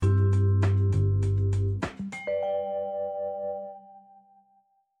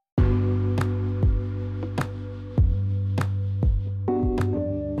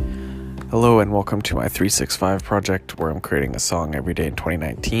Hello and welcome to my 365 project where I'm creating a song every day in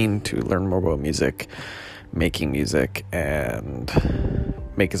 2019 to learn more about music, making music, and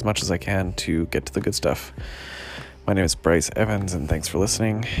make as much as I can to get to the good stuff. My name is Bryce Evans and thanks for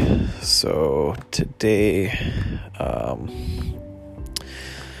listening. So today,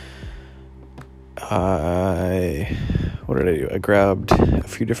 what did I do? I grabbed a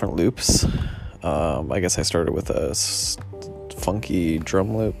few different loops. I guess I started with a funky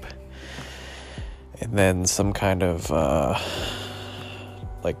drum loop. And then some kind of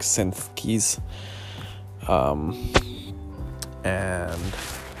like synth keys,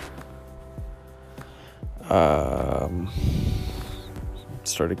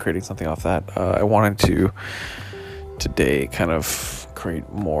 started creating something off that. I wanted to today kind of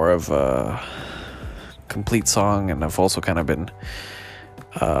create more of a complete song, and I've also kind of been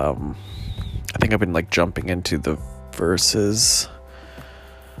I think I've been like jumping into the verses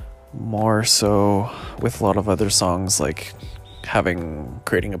more so with a lot of other songs, like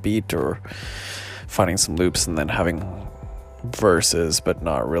creating a beat or finding some loops and then having verses, but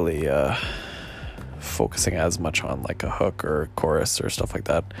not really focusing as much on like a hook or chorus or stuff like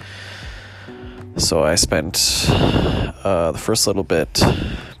that. So I spent the first little bit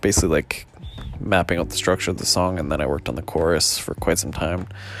basically like mapping out the structure of the song, and then I worked on the chorus for quite some time.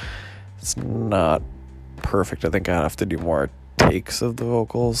 It's not perfect. I think I have to do more takes of the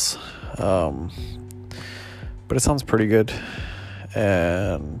vocals, but it sounds pretty good,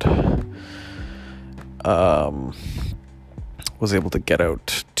 and was able to get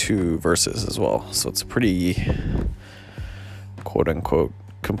out 2 verses as well, so it's a pretty quote-unquote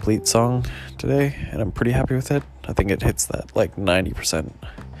complete song today, and I'm pretty happy with it. I think it hits that like 90%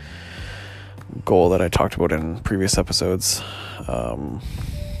 goal that I talked about in previous episodes.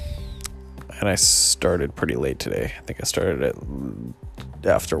 And I started pretty late today. I think I started at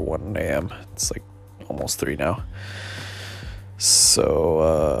after 1 a.m. It's like almost 3 now.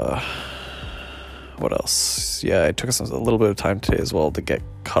 So, what else? Yeah, it took us a little bit of time today as well to get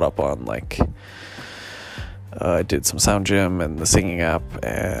caught up on, like, I did some Sound Gym and the singing app,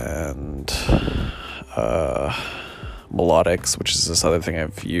 and Melodics, which is this other thing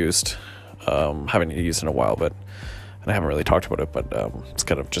I've used. Haven't used in a while, but and I haven't really talked about it, but it's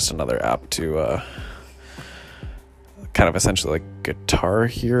kind of just another app to kind of essentially like Guitar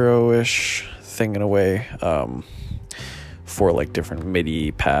Hero-ish thing in a way, for like different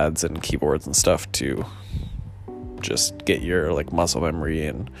MIDI pads and keyboards and stuff to just get your like muscle memory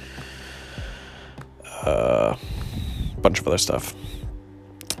and a bunch of other stuff.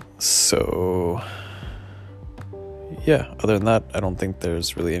 So yeah, other than that, I don't think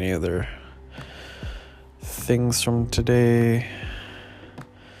there's really any other things from today,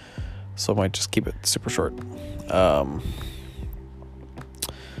 so I might just keep it super short.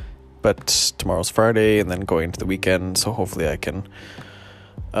 But tomorrow's Friday and then going into the weekend, so hopefully I can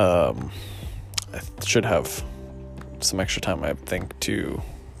I should have some extra time, I think, to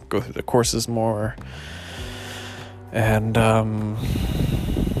go through the courses more, and also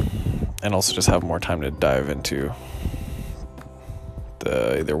just have more time to dive into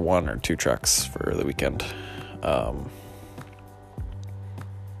the either 1 or 2 tracks for the weekend.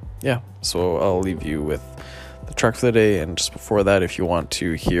 Yeah, so I'll leave you with the track for the day, and just before that, if you want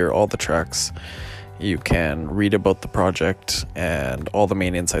to hear all the tracks, you can read about the project and all the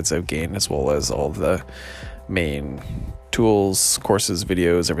main insights I've gained, as well as all the main tools, courses,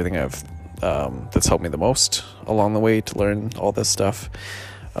 videos, everything I've that's helped me the most along the way to learn all this stuff,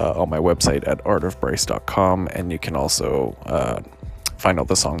 on my website at artofbryce.com, and you can also find all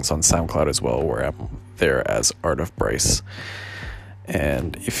the songs on SoundCloud as well, where I'm there as Art of Bryce.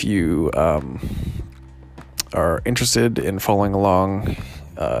 And if you are interested in following along,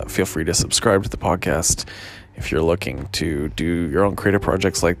 feel free to subscribe to the podcast. If you're looking to do your own creative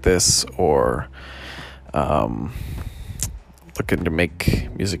projects like this, or looking to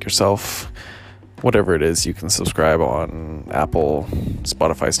make music yourself, whatever it is, you can subscribe on Apple,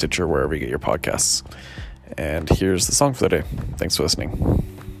 Spotify, Stitcher, wherever you get your podcasts. And here's the song for the day. Thanks for listening.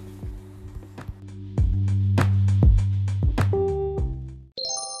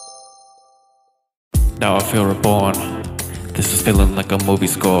 Now I feel reborn. This is feeling like a movie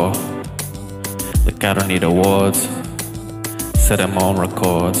score. Look, I don't need awards. Set them on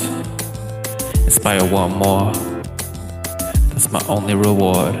records. Inspire one more. That's my only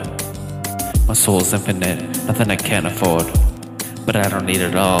reward. My soul's infinite, nothing I can't afford. But I don't need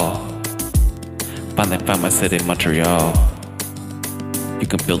it all. Finally found my city, Montreal. You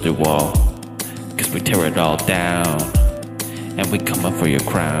can build your wall, 'cause we tear it all down. And we coming for your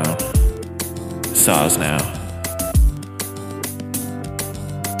crown. It's ours now.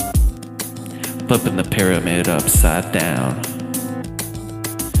 flipping the pyramid upside down.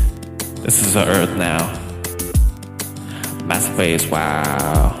 This is our Earth now. Massive waves,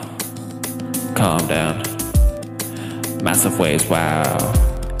 wow. Calm down. Massive waves, wow.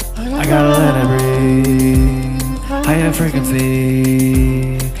 I gotta let it breathe. Higher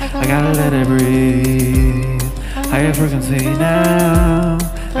frequency. I gotta let it breathe. Higher frequency now.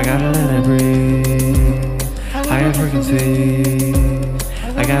 I gotta let it breathe. Higher frequency.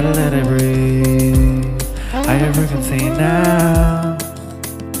 I gotta let it breathe. Higher frequency now.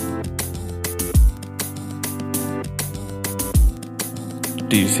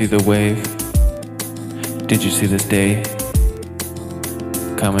 Do you see the wave? Did you see this day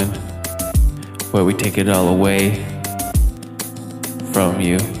coming where we take it all away from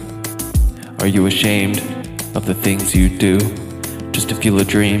you? Are you ashamed of the things you do just to fuel a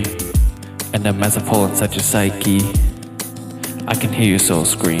dream and a massive hole inside your psyche? I can hear your soul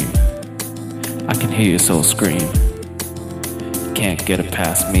scream. I can hear your soul scream. Can't get it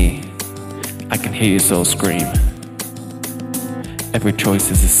past me. I can hear your soul scream. Every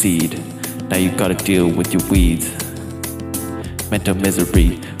choice is a seed. Now you've gotta deal with your weeds. Mental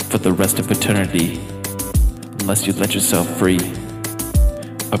misery for the rest of eternity, unless you let yourself free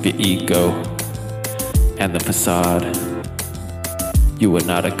of your ego and the facade. You are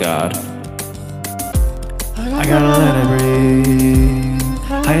not a god. I gotta let it breathe.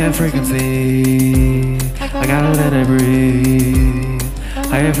 Higher frequency. I gotta let it breathe.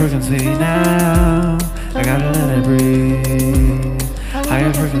 Higher frequency now. I gotta let it breathe.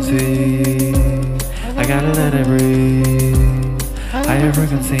 Higher frequency. I gotta let it breathe. Higher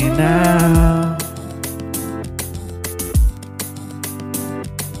frequency now.